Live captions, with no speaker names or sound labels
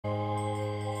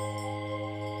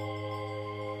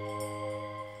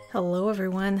Hello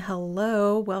everyone.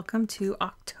 Hello. Welcome to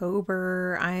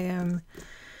October. I am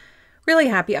really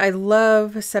happy. I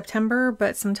love September,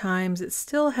 but sometimes it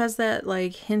still has that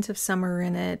like hint of summer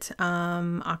in it.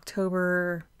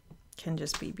 October can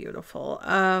just be beautiful.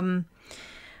 I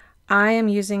am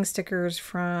using stickers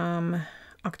from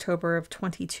October of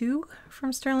 22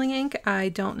 from Sterling Ink. I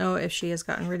don't know if she has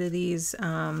gotten rid of these.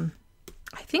 I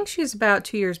think she's about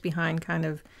 2 years behind, kind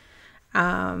of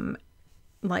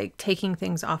like taking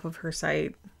things off of her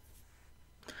site.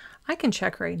 I can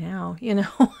check right now, you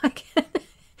know. I can,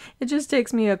 it just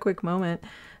takes me a quick moment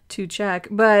to check.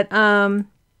 But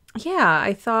yeah,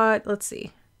 I thought, let's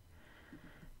see.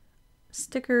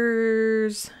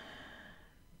 Stickers.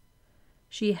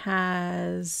 She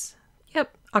has,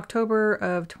 yep, October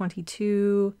of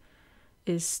 22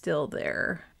 is still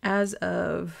there as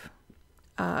of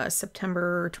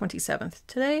September 27th.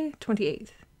 Today, 28th.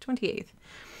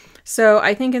 So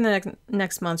I think in the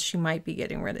next month she might be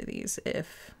getting rid of these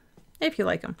if you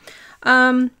like them.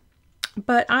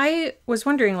 But I was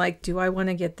wondering, like, do I want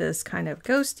to get this kind of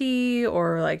ghosty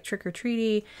or like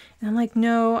trick-or-treaty? And I'm like,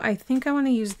 no, I think I want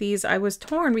to use these. I was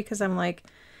torn because I'm like,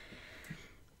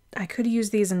 I could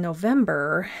use these in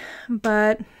November,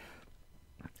 but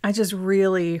I just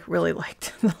really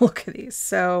liked the look of these.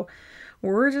 So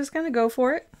we're just going to go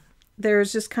for it.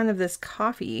 There's just kind of this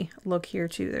coffee look here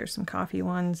too. There's some coffee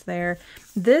ones there.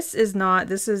 This is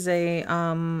a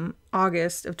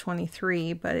August of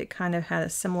 23, but it kind of had a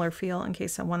similar feel in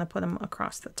case I want to put them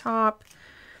across the top.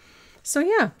 So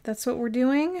yeah, that's what we're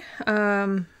doing.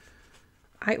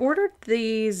 I ordered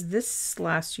these this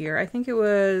last year. I think it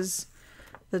was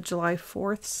the July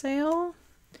 4th sale.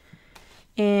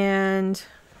 And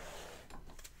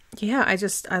yeah,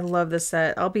 I love this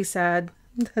set. I'll be sad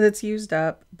that it's used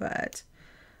up, but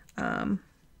I'll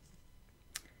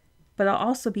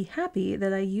also be happy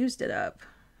that I used it up,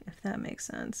 if that makes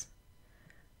sense.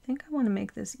 I think I want to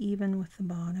make this even with the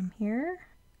bottom here.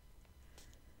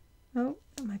 Oh,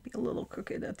 it might be a little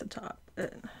crooked at the top,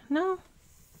 but no,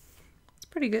 it's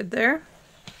pretty good there.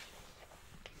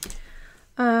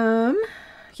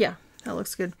 Yeah, that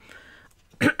looks good.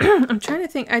 I'm trying to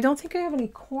think. I don't think I have any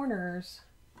corners.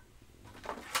 I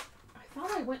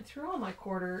thought I went through all my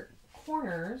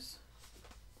corners,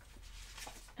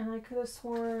 and I could have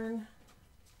sworn.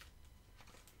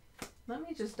 Let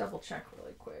me just double check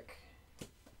really quick.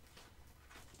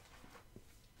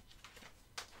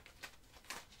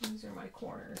 These are my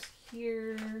corners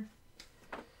here.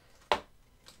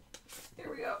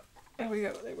 There we go. There we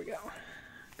go. There we go.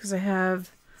 Because I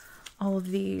have all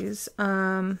of these,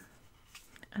 and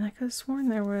I could have sworn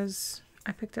there was.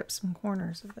 I picked up some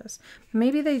corners of this.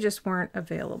 Maybe they just weren't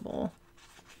available.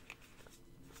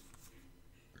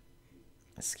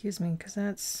 Excuse me, because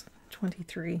that's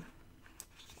 23.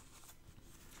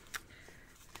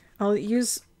 I'll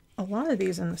use a lot of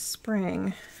these in the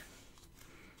spring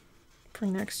for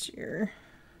next year.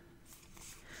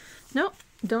 Nope,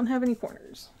 don't have any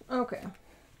corners. Okay.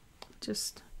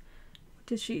 Just,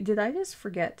 did I just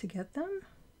forget to get them?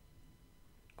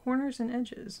 Corners and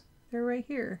edges. They're right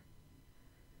here.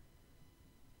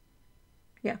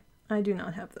 Yeah, I do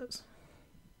not have those.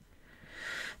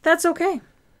 That's okay.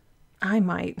 I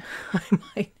might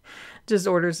just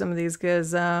order some of these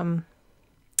because I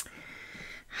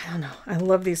don't know. I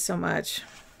love these so much.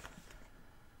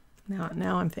 Now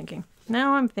I'm thinking.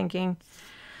 I'm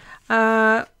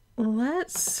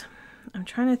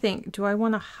trying to think. Do I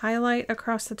want to highlight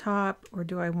across the top, or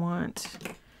do I want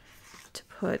to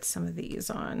put some of these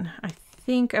on? I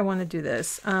think I want to do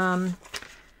this.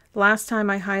 Last time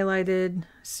I highlighted,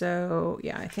 so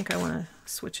yeah, I think I want to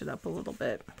switch it up a little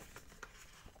bit.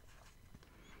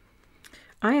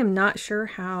 I am not sure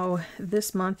how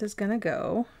this month is going to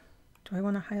go. Do I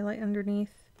want to highlight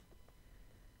underneath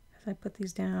as I put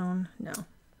these down? No,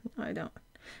 I don't.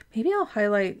 Maybe I'll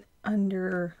highlight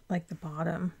under like the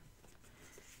bottom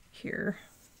here.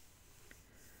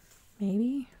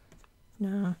 Maybe?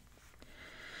 No.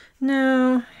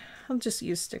 No, I'll just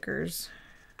use stickers.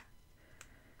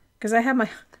 Because I have my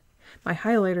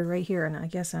highlighter right here, and I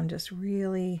guess I'm just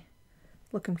really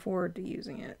looking forward to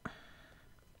using it.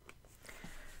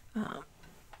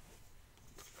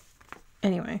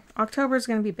 Anyway, October is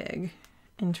going to be big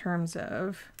in terms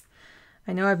of,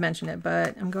 I know I've mentioned it,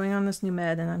 but I'm going on this new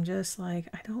med, and I'm just like,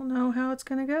 I don't know how it's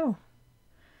going to go.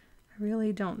 I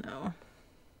really don't know.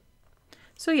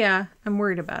 So yeah, I'm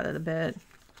worried about it a bit.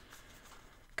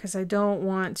 Because I don't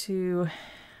want to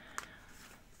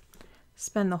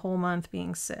spend the whole month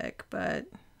being sick, but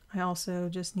I also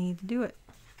just need to do it.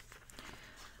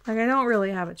 Like, I don't really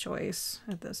have a choice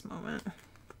at this moment.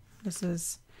 This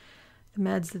is the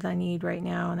meds that I need right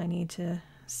now, and I need to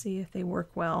see if they work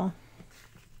well.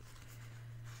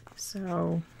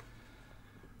 So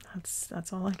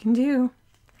that's all I can do.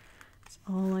 That's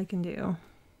all I can do.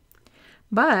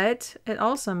 But it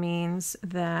also means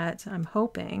that I'm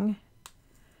hoping,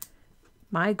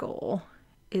 my goal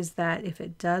is that if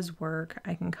it does work,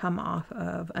 I can come off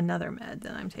of another med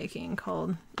that I'm taking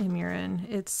called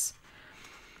Imurin.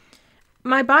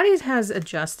 My body has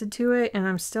adjusted to it, and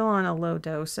I'm still on a low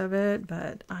dose of it,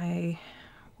 but I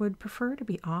would prefer to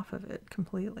be off of it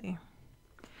completely.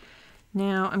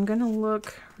 Now I'm gonna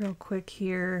look real quick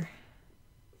here.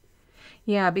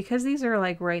 Yeah, because these are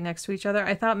like right next to each other,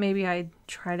 I thought maybe I'd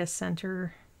try to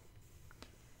center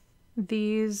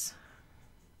these.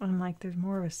 I'm like, there's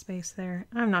more of a space there.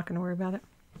 I'm not going to worry about it.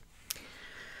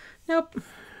 Nope.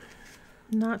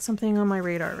 Not something on my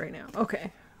radar right now.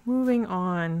 Okay, moving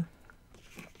on.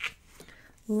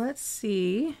 Let's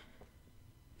see.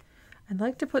 I'd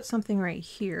like to put something right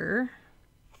here.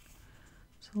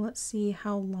 So let's see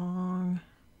how long.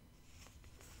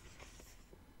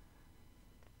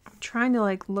 I'm trying to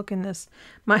like look in this.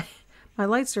 My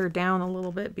lights are down a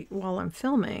little bit while I'm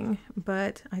filming,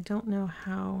 but I don't know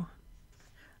how.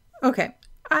 Okay,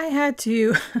 I had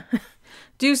to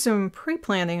do some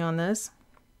pre-planning on this,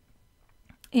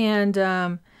 and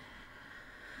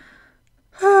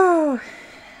oh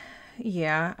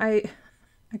yeah, I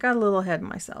got a little ahead of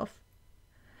myself.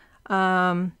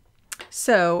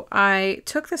 So I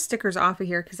took the stickers off of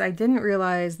here because I didn't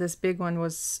realize this big one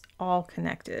was all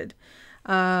connected.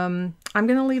 I'm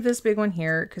gonna leave this big one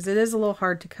here because it is a little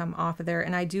hard to come off of there,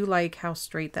 and I do like how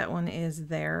straight that one is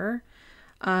there.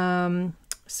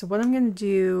 So what I'm going to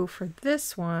do for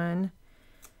this one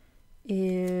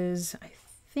is, I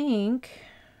think,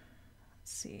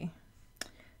 let's see,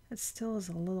 it still is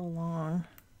a little long.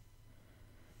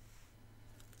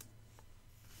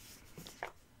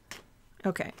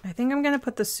 Okay, I think I'm going to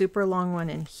put the super long one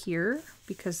in here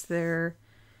because there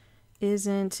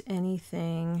isn't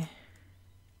anything.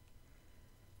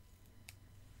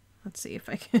 Let's see if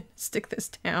I can stick this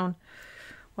down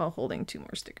while holding two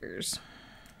more stickers.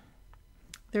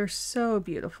 They're so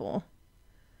beautiful.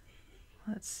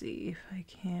 Let's see if I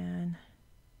can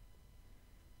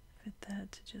fit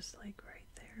that to just like right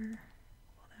there.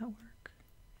 Will that work?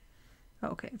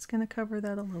 Okay, it's going to cover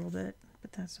that a little bit,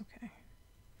 but that's okay.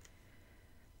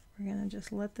 We're going to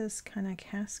just let this kind of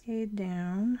cascade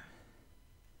down.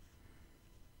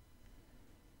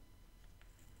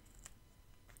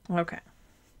 Okay.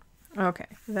 Okay,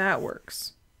 that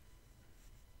works.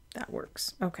 That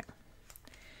works. Okay.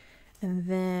 And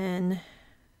then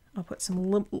I'll put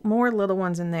some more little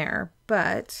ones in there,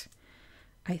 but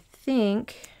I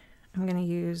think I'm going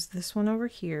to use this one over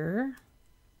here.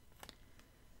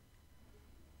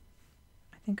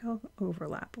 I think I'll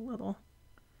overlap a little.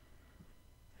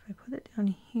 If I put it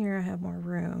down here, I have more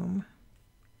room.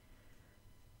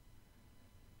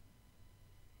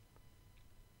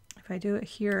 If I do it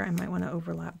here, I might want to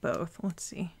overlap both. Let's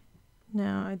see.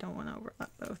 No, I don't want to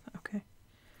overlap both. Okay.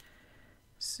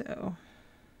 So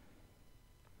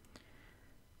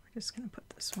we're just going to put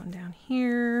this one down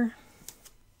here.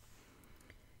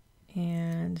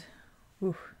 And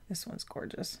ooh, this one's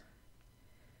gorgeous.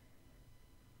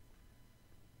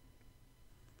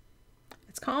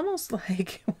 It's almost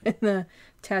like when the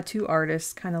tattoo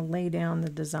artists kind of lay down the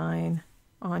design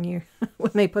on you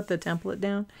when they put the template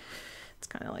down. It's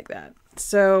kind of like that.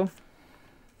 So,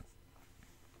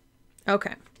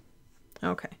 okay.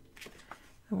 Okay.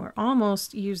 And we're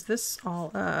almost used this all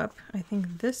up. I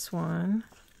think this one.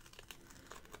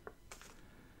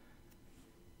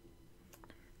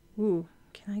 Ooh,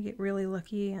 can I get really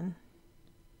lucky and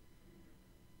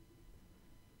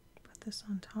put this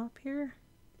on top here?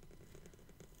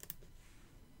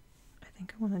 I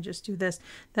think I want to just do this.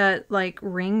 That like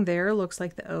ring there looks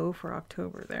like the O for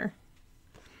October there.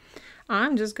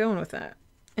 I'm just going with that.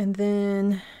 And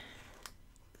then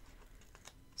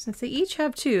since they each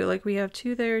have two, like we have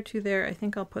two there, I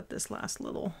think I'll put this last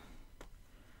little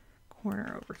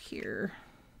corner over here.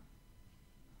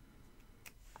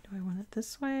 Do I want it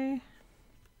this way?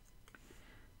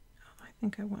 No, I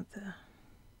think I want the,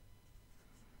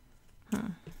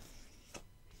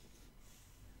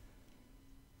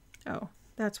 oh,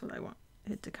 that's what I want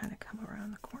it to kind of come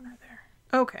around the corner there.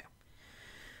 Okay.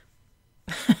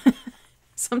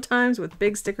 Sometimes with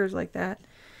big stickers like that,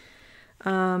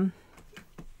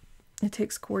 it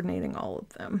takes coordinating all of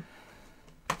them.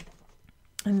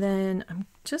 And then I'm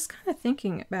just kind of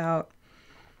thinking about,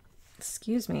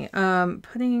 excuse me,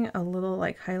 putting a little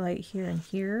like highlight here and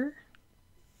here,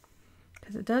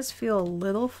 because it does feel a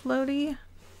little floaty.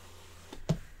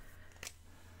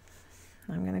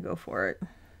 to go for it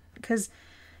because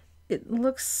it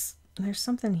looks, there's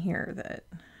something here that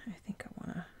I think I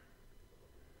want to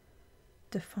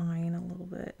define a little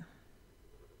bit.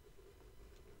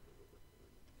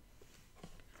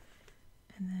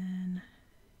 And then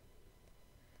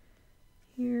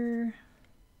here.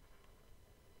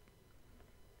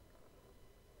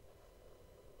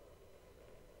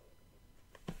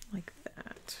 Like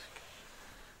that.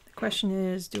 The question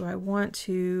is, do I want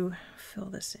to fill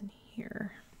this in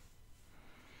here?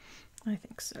 I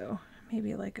think so.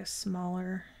 Maybe like a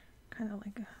smaller, kind of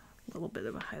like a little bit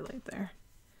of a highlight there.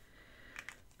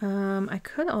 I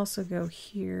could also go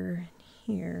here and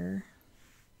here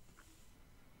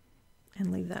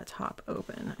and leave that top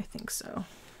open. I think so.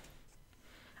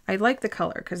 I like the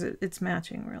color because it's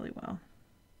matching really well.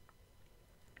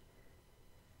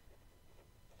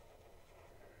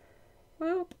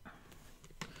 Whoop.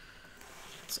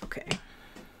 It's okay.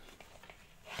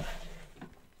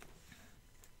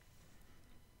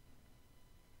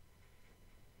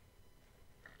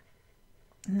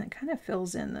 And that kind of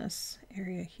fills in this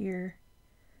area here.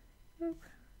 Whoop.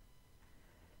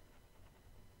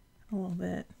 A little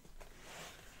bit.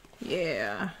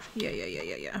 Yeah.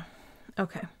 Yeah.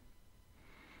 Okay.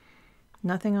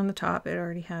 Nothing on the top. It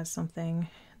already has something.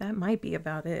 That might be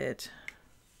about it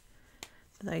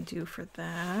that I do for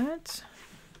that.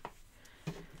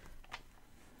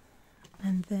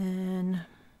 And then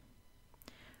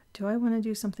do I want to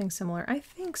do something similar? I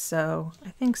think so.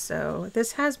 I think so.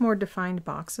 This has more defined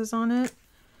boxes on it,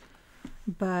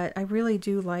 but I really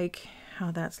do like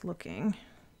how that's looking.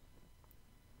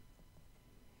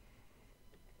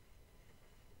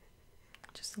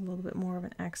 Just a little bit more of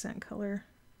an accent color.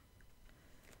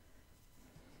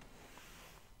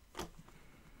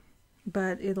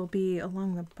 But it'll be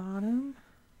along the bottom.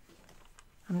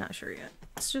 I'm not sure yet.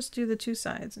 Let's just do the two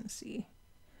sides and see.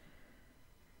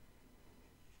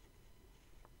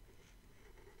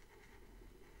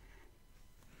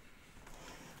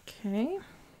 Okay.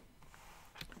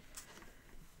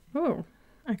 Oh,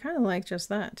 I kind of like just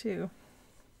that too.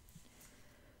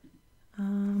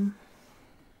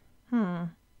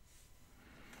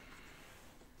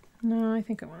 No, I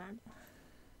think I want to.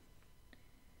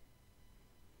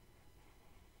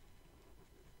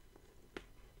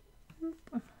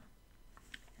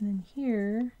 And then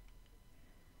here,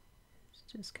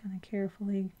 just kind of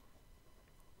carefully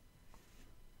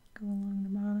go along the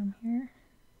bottom here.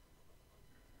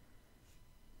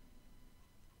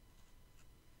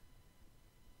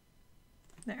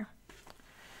 There.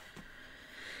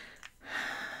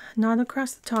 Not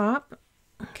across the top.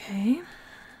 Okay.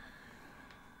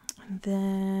 And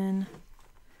then,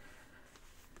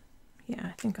 yeah,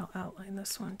 I think I'll outline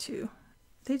this one too.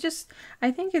 They just,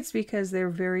 I think it's because they're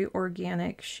very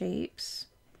organic shapes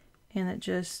and it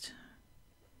just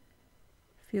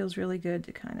feels really good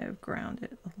to kind of ground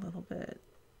it a little bit.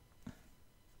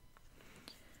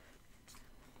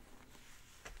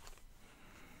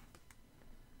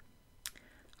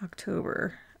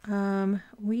 October.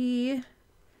 We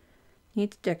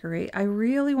need to decorate. I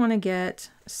really want to get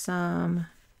some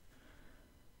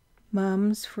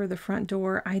mums for the front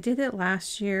door. I did it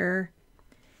last year,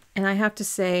 and I have to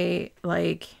say,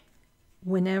 like,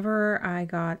 whenever I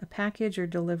got a package or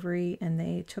delivery and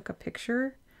they took a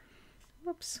picture,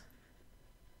 whoops,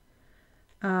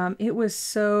 it was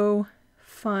so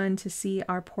fun to see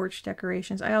our porch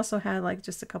decorations. I also had like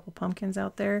just a couple pumpkins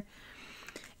out there,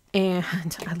 and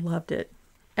I loved it.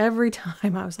 Every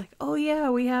time I was like, oh yeah,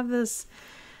 we have this,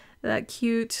 that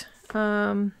cute,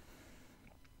 you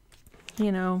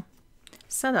know,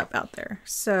 setup out there.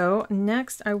 So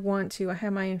next I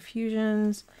have my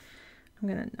infusions. I'm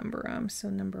going to number them. So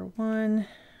number 1,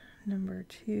 number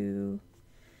 2,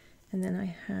 and then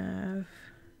I have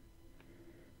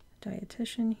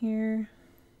dietitian here.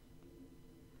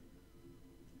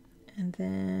 And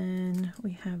then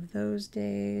we have those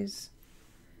days.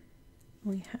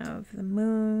 We have the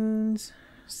moons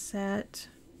set.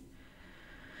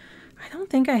 I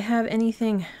don't think I have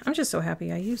anything. I'm just so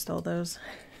happy I used all those.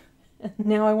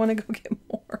 Now I want to go get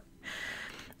more.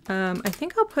 I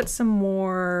think I'll put some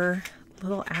more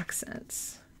little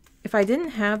accents. If I didn't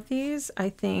have these, I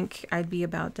think I'd be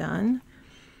about done.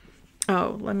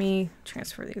 Oh, let me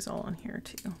transfer these all on here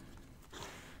too.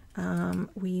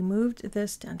 We moved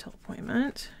this dental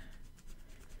appointment.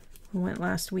 We went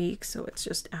last week, so it's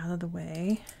just out of the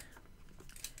way.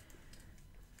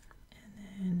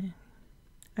 And then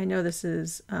I know this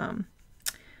is the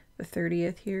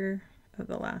 30th here of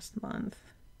the last month,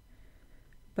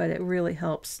 but it really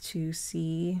helps to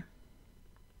see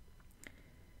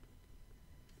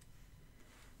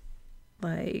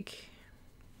like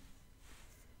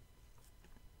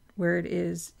where it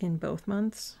is in both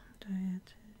months.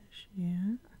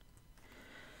 Dietitian.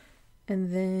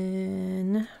 And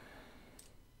then,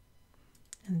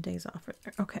 and days off right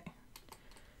there. Okay.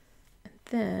 And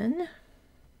then,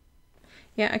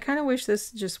 yeah, I kind of wish this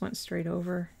just went straight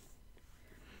over.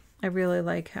 I really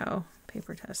like how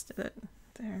Papertess did it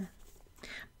there.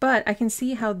 But I can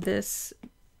see how this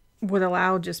would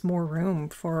allow just more room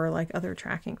for like other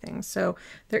tracking things. So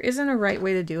there isn't a right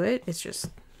way to do it. It's just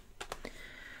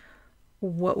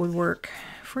what would work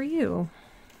for you.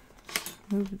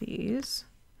 Move these.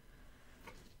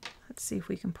 Let's see if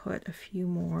we can put a few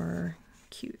more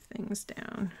cute things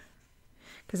down.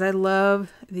 Because I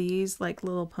love these like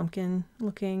little pumpkin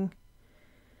looking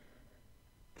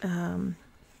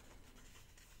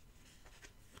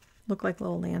look like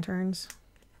little lanterns.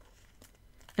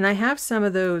 And I have some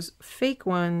of those fake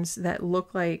ones that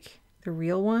look like the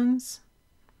real ones.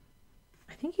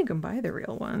 I think you can buy the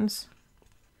real ones.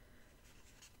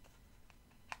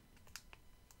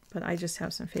 But I just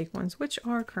have some fake ones, which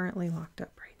are currently locked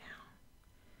up right now.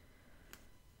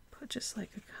 Put just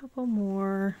like a couple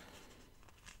more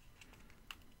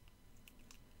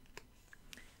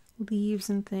leaves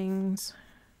and things.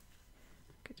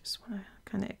 I just want to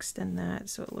kind of extend that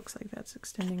so it looks like that's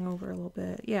extending over a little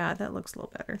bit. Yeah, that looks a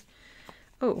little better.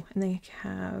 Oh, and they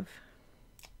have,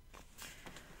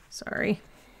 sorry,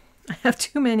 I have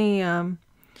too many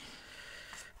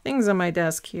things on my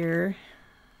desk here.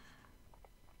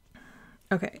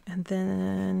 Okay, and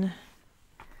then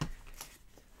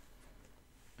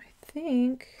I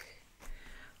think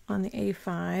on the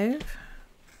A5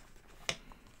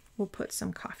 we'll put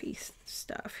some coffee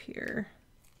stuff here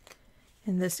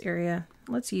in this area.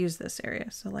 Let's use this area.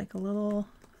 So like a little,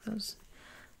 those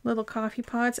little coffee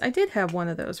pots. I did have one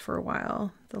of those for a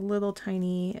while. The little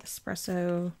tiny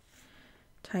espresso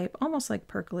type, almost like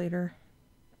percolator.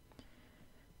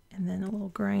 And then a little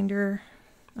grinder.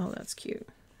 Oh, that's cute.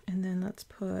 And then let's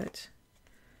put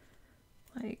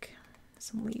like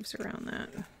some leaves around that.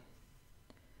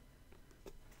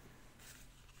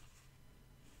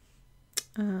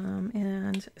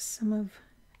 And some of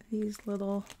these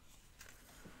little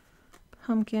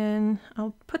pumpkin.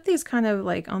 I'll put these kind of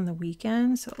like on the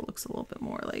weekend so it looks a little bit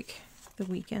more like the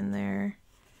weekend there.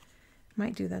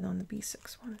 Might do that on the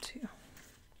B6 one too.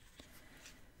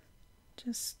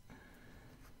 Just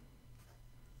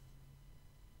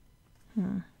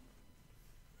kind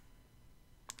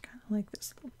of like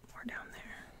this a little bit more down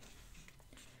there.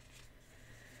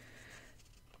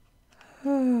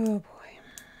 Oh boy.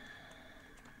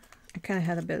 I kind of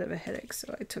had a bit of a headache,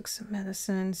 so I took some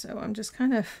medicine. So I'm just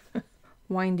kind of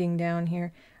winding down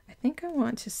here. I think I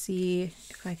want to see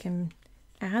if I can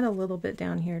add a little bit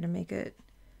down here to make it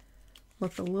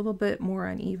look a little bit more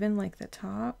uneven, like the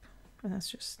top. And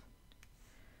that's just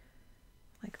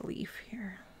like a leaf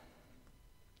here.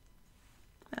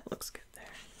 That looks good there.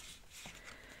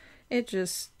 It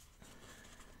just,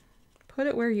 put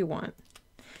it where you want.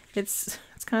 It's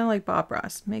kind of like Bob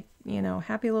Ross. Make, you know,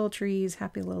 happy little trees,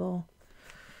 happy little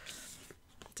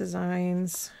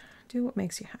designs. Do what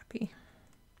makes you happy.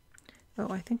 Oh,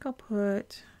 I think I'll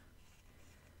put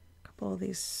a couple of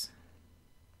these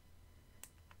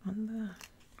on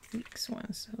the weeks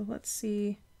one. So let's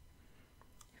see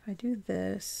if I do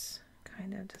this,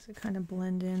 kind of, does it kind of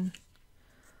blend in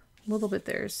a little bit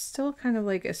there? It's still kind of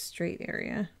like a straight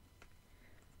area.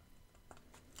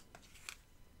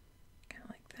 Kind of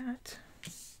like that.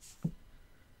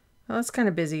 Well, it's kind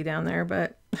of busy down there,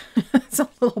 but it's a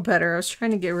little better. I was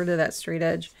trying to get rid of that straight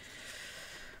edge.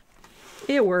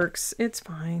 It works. It's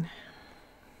fine.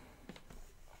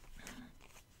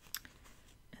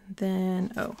 And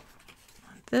then, oh,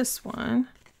 on this one,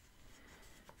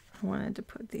 I wanted to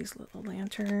put these little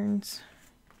lanterns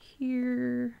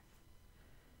here.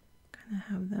 Kind of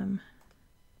have them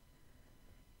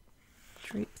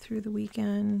drape through the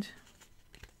weekend.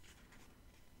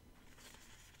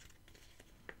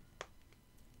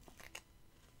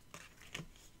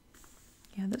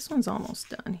 Yeah, this one's almost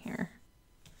done here.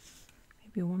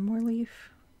 Maybe one more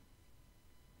leaf.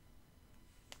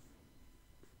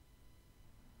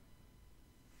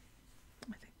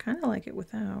 I think kind of like it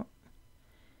without.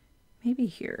 Maybe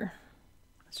here.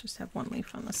 Let's just have one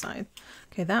leaf on the side.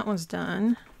 Okay, that one's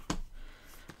done.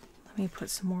 Let me put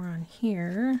some more on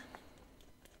here.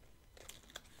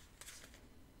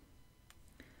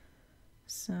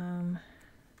 Some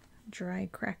dry,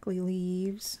 crackly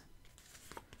leaves.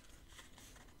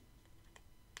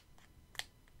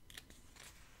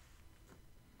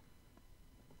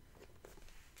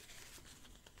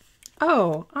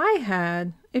 Oh, I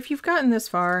had, if you've gotten this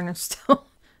far and are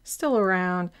still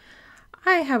around,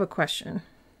 I have a question.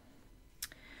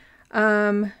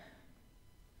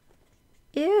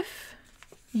 If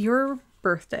your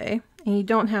birthday, and you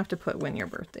don't have to put when your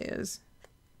birthday is,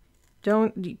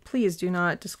 please do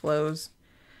not disclose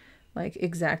like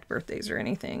exact birthdays or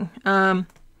anything.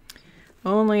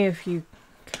 Only if you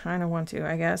kind of want to,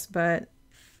 I guess, but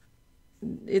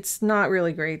it's not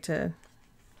really great to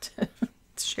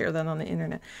share that on the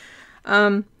internet.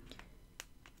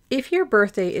 If your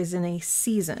birthday is in a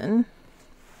season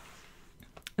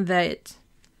that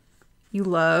you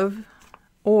love,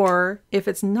 or if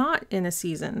it's not in a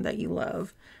season that you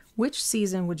love, which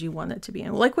season would you want it to be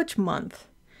in? Like which month?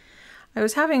 I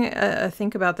was having a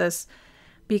think about this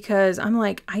because I'm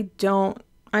like,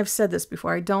 I've said this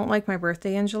before, I don't like my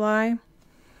birthday in July,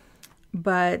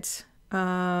 but so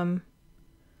I'm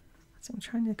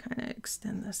trying to kind of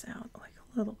extend this out like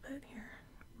a little bit here.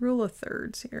 Rule of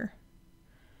thirds here.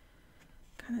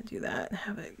 Kind of do that and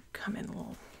have it come in a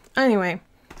little. Anyway,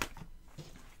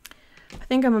 I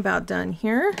think I'm about done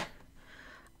here.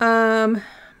 I'm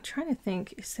trying to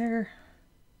think, is there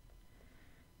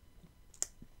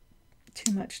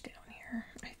too much down here?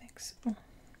 I think so.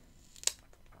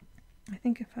 I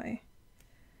think if I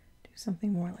do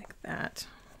something more like that,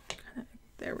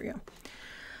 there we go.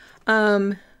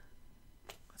 Let's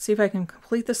see if I can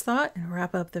complete this thought and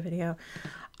wrap up the video.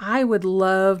 I would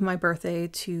love my birthday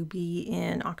to be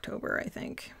in October, I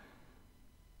think.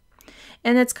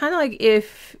 And it's kind of like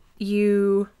if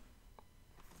you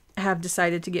have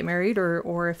decided to get married,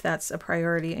 or if that's a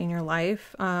priority in your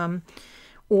life,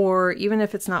 or even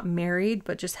if it's not married,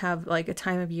 but just have like a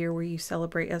time of year where you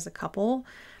celebrate as a couple.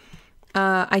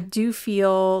 I do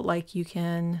feel like you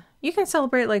can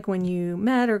celebrate like when you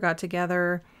met or got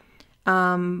together,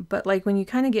 but like when you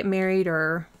kind of get married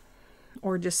or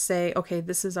just say, okay,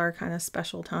 this is our kind of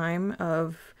special time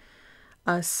of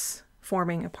us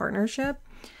forming a partnership,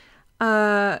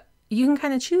 you can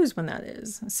kind of choose when that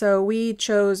is. So we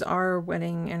chose our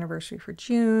wedding anniversary for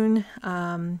June,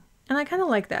 and I kind of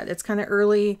like that. It's kind of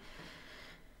early,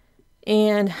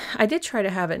 and I did try to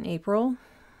have it in April.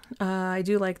 I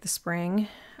do like the spring.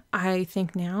 I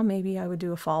think now maybe I would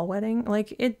do a fall wedding.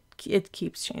 Like it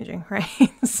keeps changing,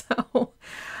 right? So,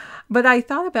 but I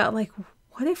thought about like,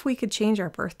 what if we could change our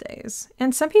birthdays?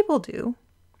 And some people do.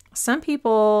 Some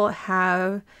people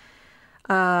have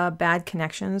bad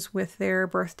connections with their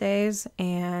birthdays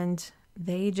and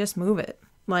they just move it.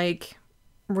 Like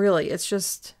really, it's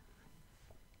just,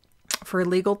 for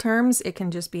legal terms, it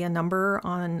can just be a number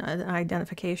on an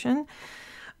identification.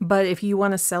 But if you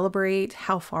want to celebrate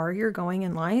how far you're going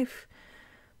in life,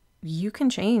 you can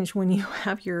change when you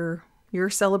have your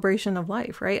celebration of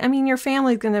life, right? I mean, your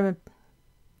family's going to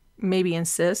maybe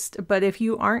insist, but if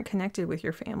you aren't connected with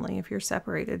your family, if you're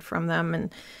separated from them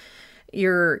and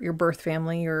your birth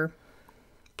family, your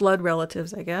blood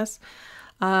relatives, I guess,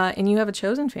 and you have a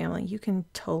chosen family, you can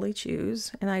totally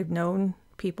choose. And I've known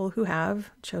people who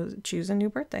have choose a new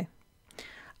birthday.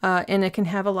 And it can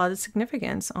have a lot of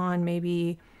significance on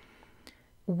maybe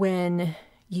when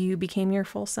you became your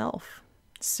full self.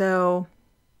 So,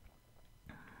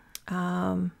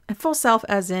 and full self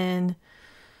as in,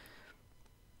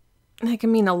 that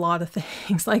can mean a lot of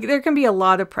things. Like there can be a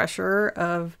lot of pressure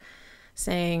of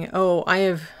saying, oh,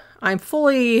 I'm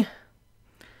fully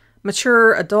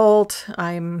mature adult.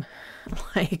 I'm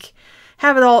like,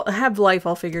 have life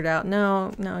all figured out.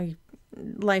 No,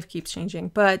 life keeps changing,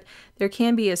 but there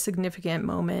can be a significant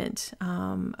moment,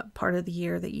 part of the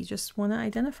year that you just want to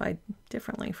identify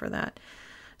differently for that.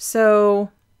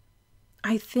 So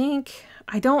I think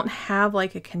I don't have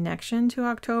like a connection to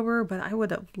October, but I would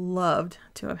have loved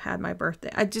to have had my birthday.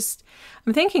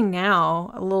 I'm thinking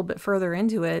now a little bit further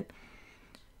into it,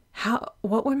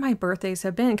 what would my birthdays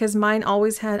have been? Because mine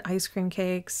always had ice cream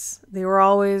cakes. They were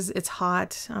always, it's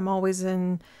hot. I'm always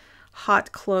in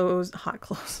hot clothes,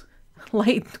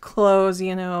 light clothes,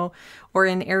 or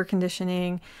in air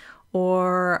conditioning,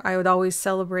 or I would always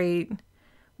celebrate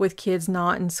with kids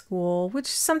not in school, which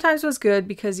sometimes was good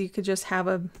because you could just have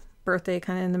a birthday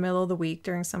kind of in the middle of the week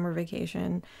during summer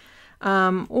vacation,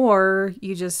 or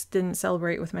you just didn't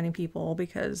celebrate with many people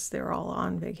because they were all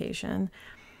on vacation.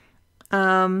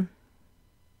 How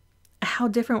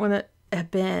different would it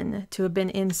have been to have been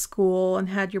in school and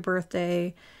had your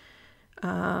birthday?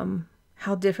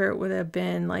 How different would it have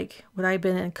been? Like, would I have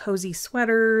been in cozy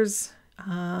sweaters?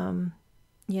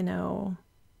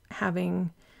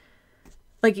 Having,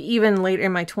 like, even later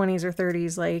in my 20s or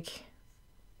 30s, like,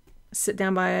 sit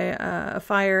down by a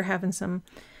fire, having some,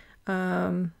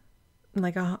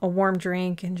 like a warm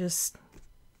drink and just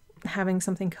having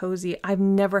something cozy. I've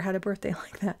never had a birthday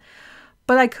like that,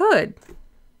 but I could.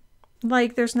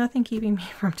 Like, there's nothing keeping me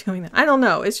from doing that. I don't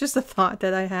know. It's just a thought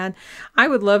that I had. I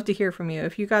would love to hear from you.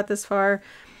 If you got this far,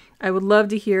 I would love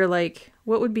to hear, like,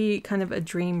 what would be kind of a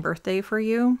dream birthday for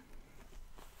you?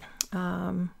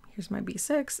 Here's my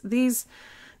B6. These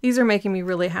are making me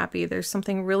really happy. There's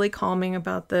something really calming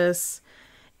about this.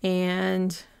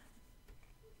 And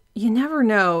you never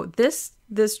know.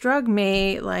 This drug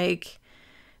may, like,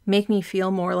 make me feel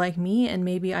more like me, and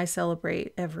maybe I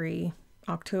celebrate every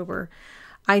October.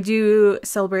 I do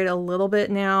celebrate a little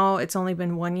bit now. It's only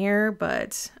been 1 year,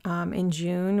 but in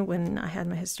June, when I had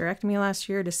my hysterectomy last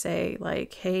year, to say,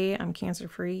 like, hey, I'm cancer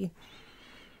free,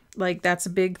 like, that's a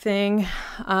big thing.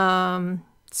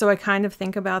 So I kind of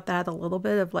think about that a little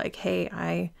bit of, like,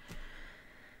 hey,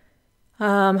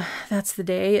 that's the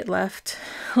day it left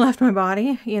my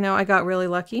body. You know, I got really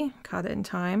lucky, caught it in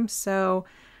time. So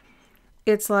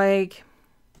it's like,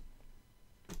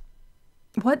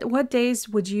 what days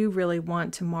would you really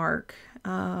want to mark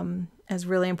as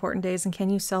really important days, and can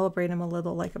you celebrate them a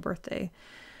little like a birthday?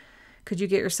 Could you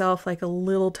get yourself like a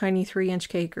little tiny 3-inch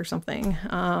cake or something?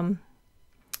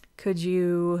 Could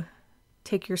you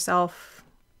take yourself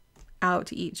out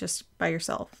to eat just by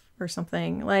yourself or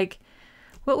something? Like,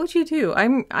 what would you do?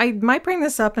 I might bring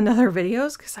this up in other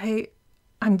videos because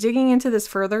I'm digging into this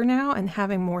further now and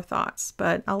having more thoughts,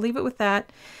 but I'll leave it with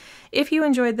that. If you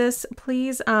enjoyed this,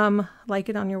 please like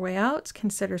it on your way out.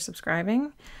 Consider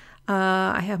subscribing.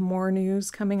 I have more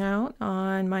news coming out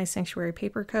on my Sanctuary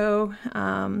Paper Co.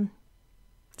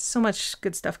 So much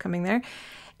good stuff coming there.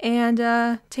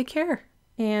 And take care.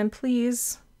 And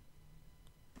please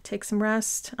take some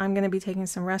rest. I'm going to be taking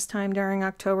some rest time during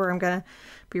October. I'm going to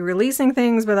be releasing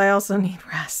things, but I also need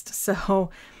rest. So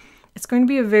it's going to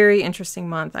be a very interesting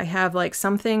month. I have like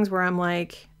some things where I'm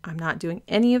like, I'm not doing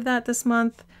any of that this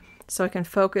month, so I can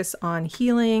focus on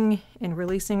healing and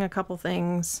releasing a couple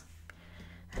things.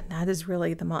 And that is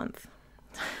really the month.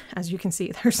 As you can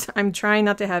see, I'm trying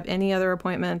not to have any other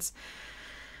appointments.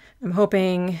 I'm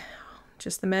hoping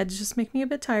just the meds just make me a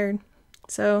bit tired.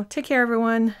 So take care,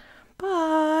 everyone.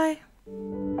 Bye.